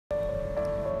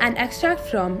An extract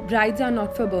from Brides Are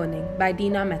Not for Burning by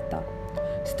Dina Mehta.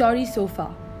 Story so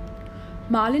far.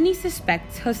 Malini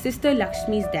suspects her sister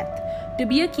Lakshmi's death to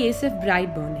be a case of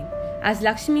bride burning, as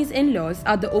Lakshmi's in-laws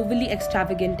are the overly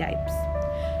extravagant types.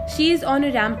 She is on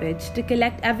a rampage to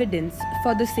collect evidence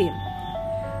for the same.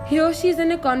 Here she is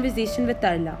in a conversation with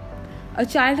Tarla, a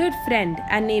childhood friend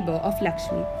and neighbor of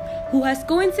Lakshmi, who has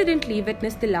coincidentally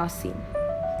witnessed the last scene.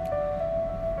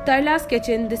 Tarla's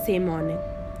kitchen the same morning.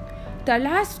 Tarla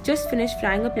has just finished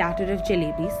frying a platter of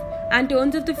jalebis and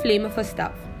turns off the flame of her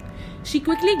stove. She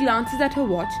quickly glances at her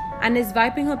watch and is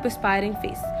wiping her perspiring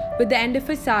face with the end of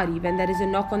her sari when there is a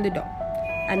knock on the door,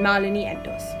 and Malini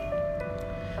enters.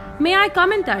 "May I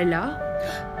come in, Tarla?"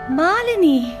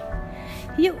 Malini,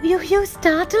 you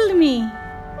startled me.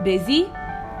 "Busy?"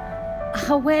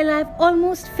 Well, I've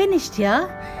almost finished here,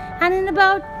 and in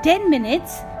about 10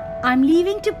 minutes, I'm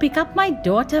leaving to pick up my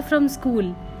daughter from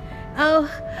school. Oh,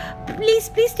 please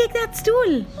take that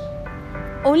stool.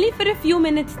 "Only for a few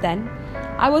minutes then.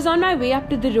 I was on my way up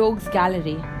to the Rogues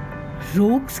Gallery."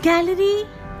 Rogues Gallery?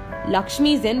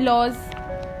 "Lakshmi's in-laws.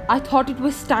 I thought it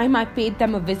was time I paid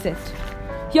them a visit.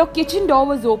 Your kitchen door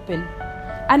was open,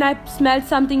 and I smelled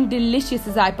something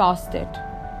delicious as I passed it."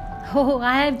 Oh,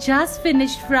 I have just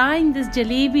finished frying these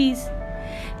jalebis.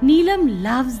 Neelam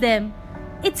loves them.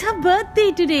 It's her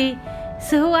birthday today,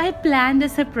 so I planned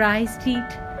a surprise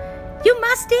treat. You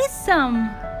must taste some.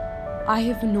 "I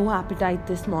have no appetite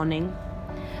this morning."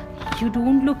 You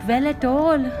don't look well at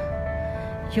all.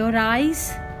 Your eyes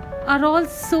are all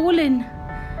swollen.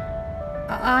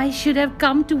 I should have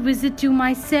come to visit you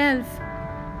myself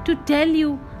to tell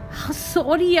you how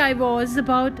sorry I was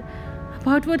about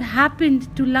what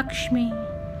happened to Lakshmi.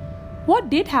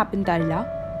 "What did happen, Tarla?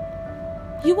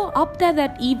 You were up there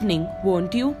that evening,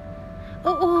 weren't you?"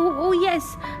 Oh, yes.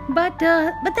 But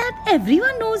that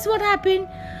everyone knows what happened.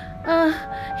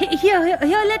 Here,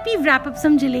 let me wrap up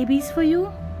some jalebis for you.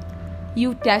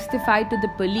 You testified to the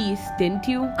police, didn't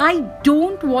you? I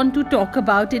don't want to talk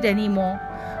about it anymore.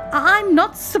 I'm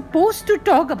not supposed to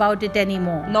talk about it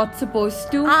anymore. Not supposed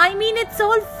to? I mean, it's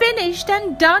all finished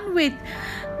and done with.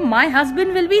 My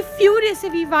husband will be furious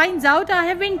if he finds out I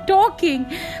have been talking.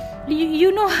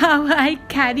 You know how I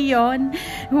carry on.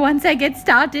 Once I get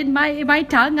started, my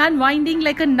tongue unwinding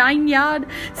like a 9-yard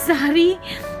sari.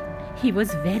 He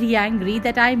was very angry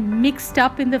that I mixed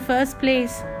up in the first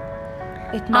place.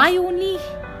 I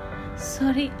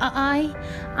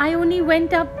only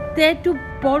went up there to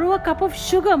borrow a cup of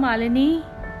sugar, Malini.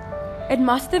 It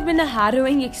must have been a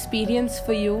harrowing experience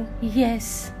for you.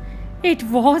 Yes, it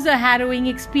was a harrowing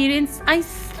experience. I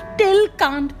still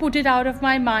can't put it out of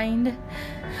my mind.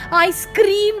 I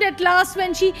screamed at last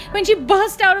when she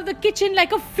burst out of the kitchen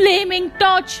like a flaming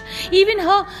torch. Even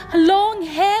her long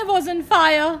hair was on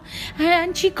fire,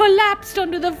 and she collapsed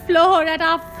onto the floor at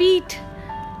our feet.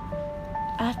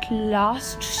 "At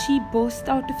last she burst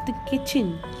out of the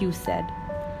kitchen," you said.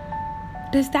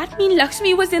 "Does that mean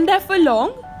Lakshmi was in there for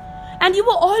long? And you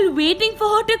were all waiting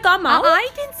for her to come out?" I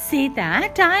didn't say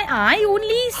that. I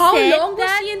only How said long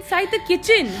was she inside the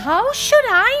kitchen? How should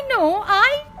I know? I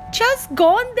just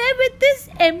gone there with this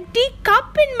empty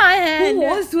cup in my hand. Who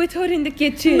was with her in the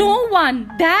kitchen? No one.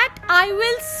 That I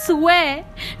will swear.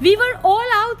 We were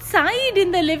all outside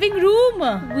in the living room.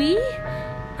 We?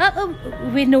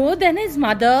 Vinod and his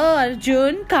mother,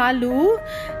 Arjun, Kalu,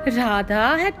 Radha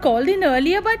had called in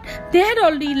earlier, but they had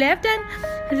already left,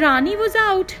 and Rani was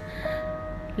out.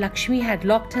 Lakshmi had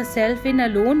locked herself in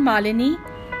alone, Malini.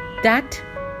 That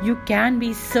you can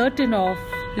be certain of.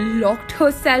 Locked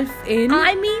herself in?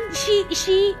 I mean,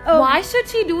 she. Why should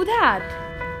she do that?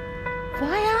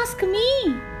 Why ask me?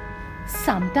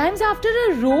 Sometimes after a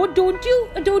row, don't you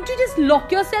just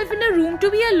lock yourself in a room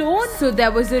to be alone? So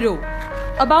there was a row.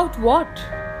 About what?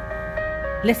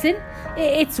 Listen,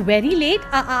 it's very late.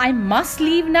 I must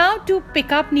leave now to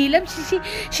pick up Neelam.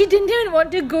 She didn't even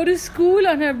want to go to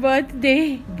school on her birthday.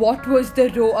 What was the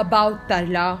row about,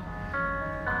 Tarla?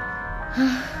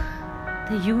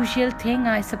 The usual thing,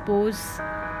 I suppose.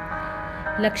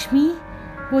 Lakshmi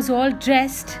was all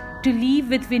dressed to leave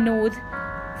with Vinod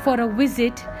for a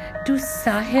visit to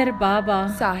Sahir Baba.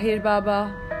 Sahir Baba?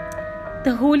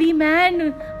 The holy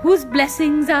man whose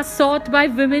blessings are sought by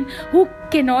women who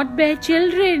cannot bear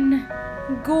children.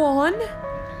 Go on.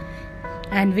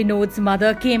 And Vinod's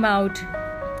mother came out.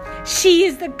 She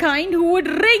is the kind who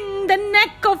would wring the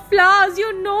neck of flowers,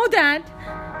 you know that.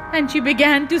 And she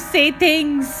began to say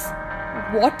things.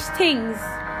 What things?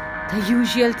 The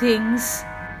usual things.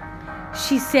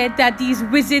 She said that these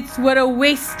visits were a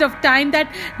waste of time,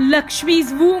 that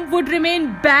Lakshmi's womb would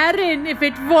remain barren if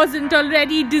it wasn't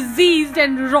already diseased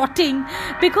and rotting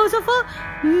because of her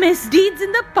misdeeds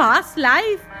in the past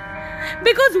life.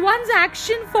 Because one's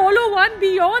action follow one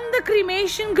beyond the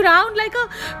cremation ground like a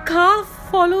calf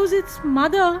follows its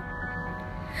mother.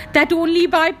 That only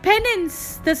by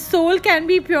penance the soul can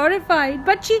be purified.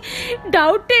 But she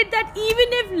doubted that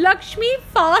even if Lakshmi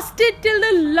fasted till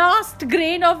the last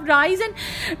grain of rice and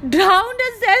drowned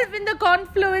herself in the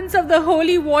confluence of the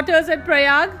holy waters at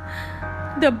Prayag,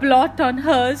 the blot on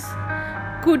hers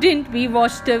couldn't be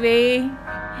washed away.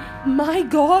 My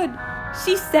God,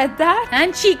 she said that?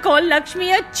 And she called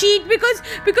Lakshmi a cheat because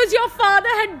your father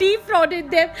had defrauded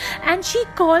them. And she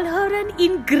called her an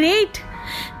ingrate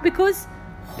because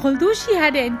although she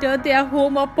had entered their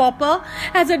home of pauper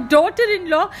as a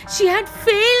daughter-in-law, she had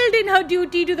failed in her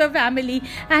duty to the family,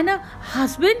 and her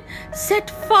husband set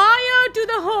fire to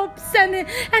the hopes and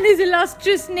his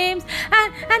illustrious names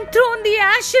and thrown the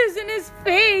ashes in his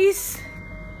face.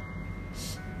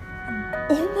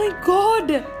 Oh my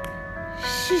God!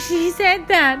 She said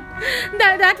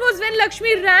that was when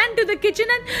Lakshmi ran to the kitchen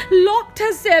and locked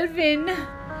herself in.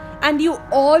 And you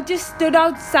all just stood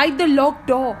outside the locked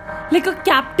door like a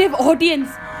captive audience,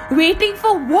 waiting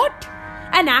for what?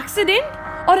 An accident?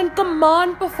 Or a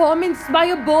command performance by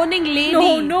a burning lady?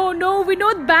 No.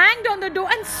 Vinod banged on the door,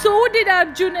 and so did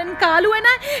Arjun and Kalu, and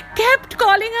I kept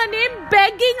calling her name,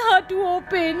 begging her to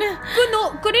open.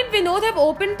 Couldn't Vinod have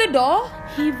opened the door?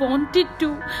 He wanted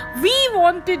to. We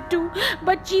wanted to.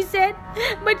 But she said,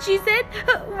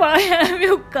 why have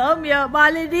you come here,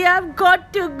 Malini? I've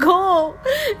got to go.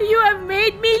 You have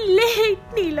made me late.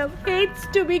 Neelam hates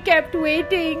to be kept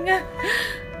waiting.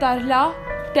 Tarla,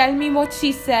 tell me what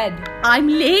she said. I'm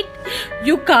late.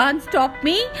 You can't stop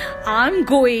me. I'm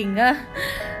going.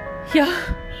 Your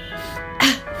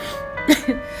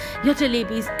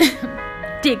jalebis.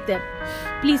 Take them.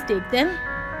 Please take them.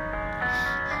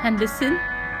 And listen,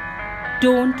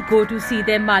 don't go to see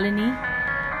them, Malini.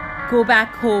 Go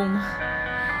back home.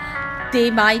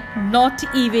 They might not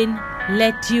even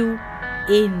let you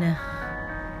in.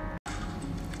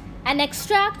 An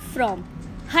extract from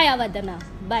Hayavadana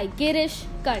by Girish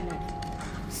Karnad.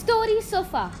 Story so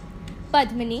far.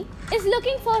 Padmini is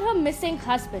looking for her missing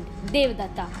husband,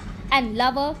 Devadatta, and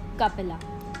lover, Kapila.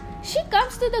 She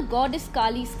comes to the goddess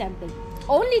Kali's temple,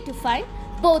 only to find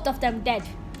both of them dead.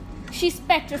 She's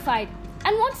petrified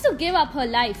and wants to give up her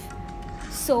life.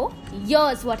 So,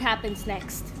 here's what happens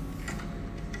next.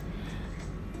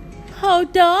 How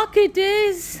dark it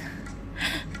is.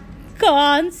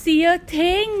 Can't see a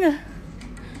thing.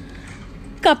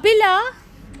 Kapila?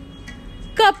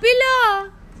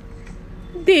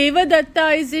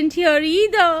 Devadatta isn't here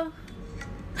either.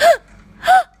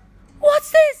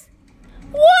 What's this?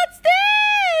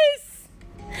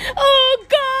 Oh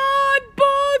God,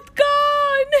 both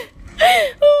gone.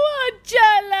 What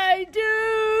shall I do?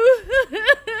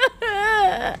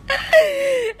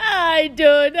 I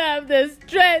don't have the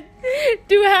strength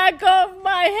to hack off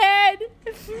my head.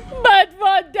 But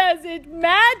what does it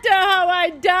matter how I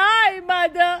die,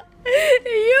 Mother?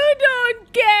 You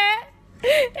don't care.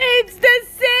 It's the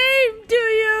same to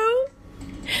you.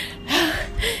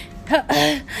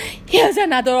 Here's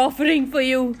another offering for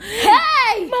you.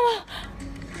 Hey! Mama.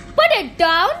 Put it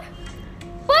down.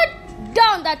 Put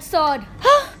down that sword.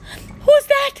 Who's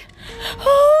that?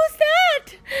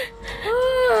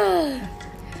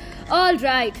 All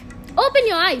right. Open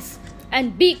your eyes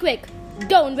and be quick.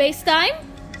 Don't waste time.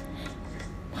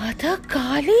 Mother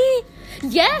Kali?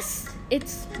 Yes,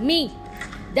 it's me.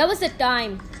 There was a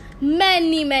time,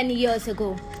 many years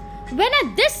ago, when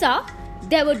at this hour,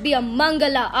 there would be a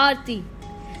Mangala Aarti.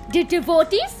 The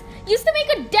devotees used to make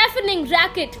a deafening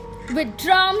racket with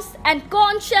drums and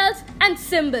conch shells and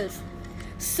cymbals.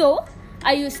 So,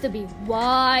 I used to be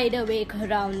wide awake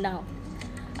around now.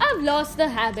 I've lost the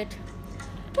habit.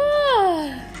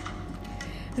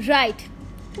 Right.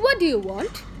 What do you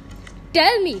want?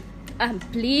 Tell me. I'm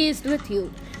pleased with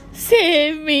you.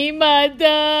 Save me,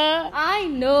 Mother. I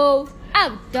know.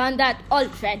 I've done that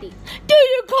already. Do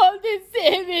you call this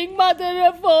saving, Mother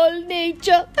of all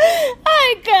nature?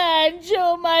 I can't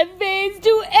show my face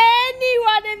to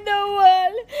anyone in the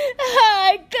world.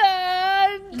 I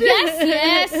can't.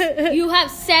 Yes. You have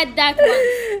said that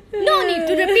once. No need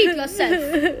to repeat yourself.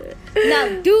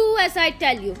 Now do as I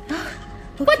tell you.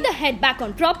 Put the head back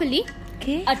on properly.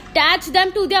 Okay. Attach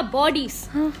them to their bodies.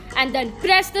 And then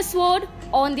press the sword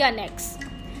on their necks.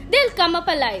 They'll come up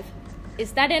alive.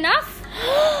 Is that enough?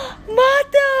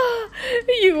 Mother,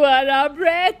 you are our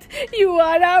breath. You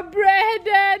are our bread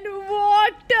and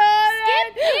water.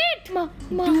 Skip it.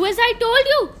 Do as I told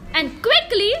you, and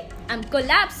quickly, I'm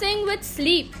collapsing with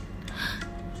sleep.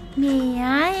 May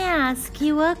I ask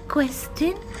you a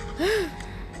question?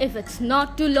 If it's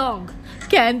not too long.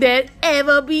 Can there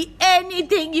ever be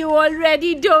anything you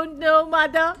already don't know,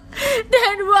 Mother?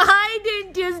 Then why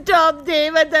didn't you stop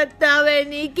Devadatta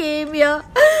when he came here?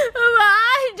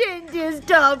 Why didn't you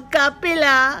stop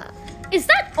Kapila? Is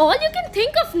that all you can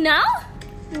think of now?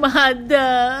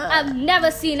 Mother, I've never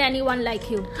seen anyone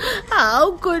like you.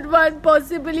 how could one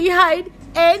possibly hide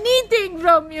anything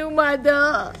from you,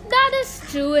 Mother? That is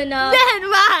true enough. Then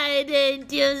why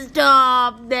didn't you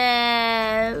stop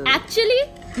them? Actually,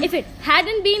 if it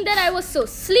hadn't been that I was so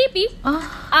sleepy,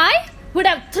 I would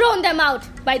have thrown them out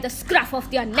by the scruff of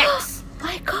their necks.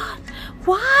 My God,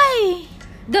 why?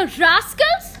 The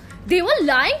rascals! They were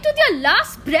lying to their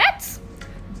last breaths.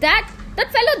 That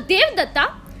fellow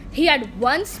Devdatta, he had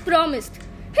once promised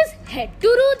his head to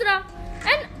Rudra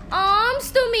and arms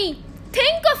to me.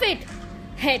 Think of it!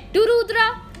 Head to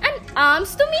Rudra and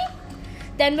arms to me.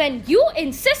 Then when you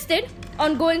insisted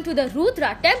on going to the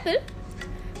Rudra temple,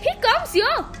 he comes here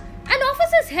and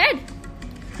offers his head.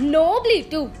 Nobly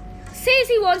too. Says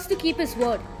he wants to keep his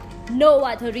word. No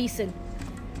other reason.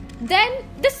 Then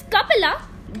this Kapila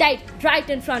died right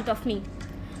in front of me.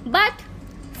 But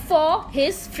for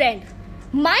his friend.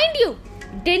 Mind you,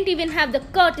 didn't even have the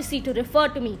courtesy to refer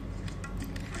to me.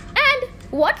 And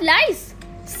what lies?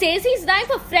 Says he's dying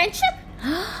for friendship?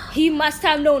 He must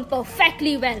have known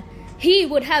perfectly well he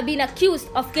would have been accused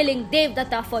of killing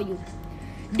Devdatta for you.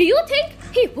 Do you think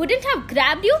he wouldn't have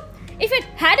grabbed you if it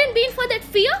hadn't been for that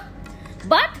fear?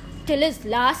 But till his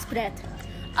last breath.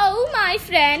 Oh, my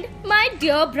friend, my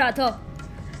dear brother,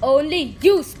 only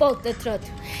you spoke the truth.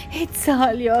 It's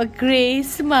all your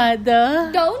grace,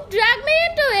 Mother. Don't drag me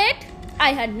into it.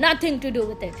 I had nothing to do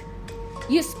with it.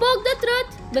 You spoke the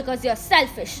truth because you're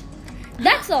selfish.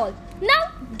 That's all.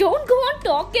 Now, don't go on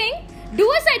talking.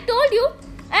 Do as I told you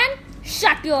and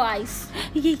shut your eyes.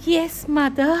 Yes,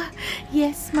 Mother.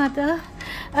 Yes, Mother.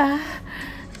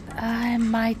 I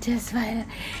might as well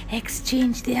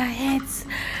exchange their heads.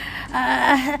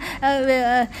 I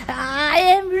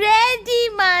am ready,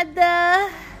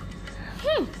 Mother.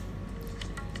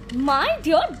 My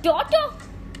dear daughter,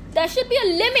 there should be a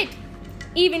limit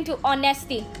even to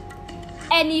honesty.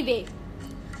 Anyway,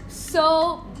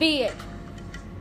 so be it.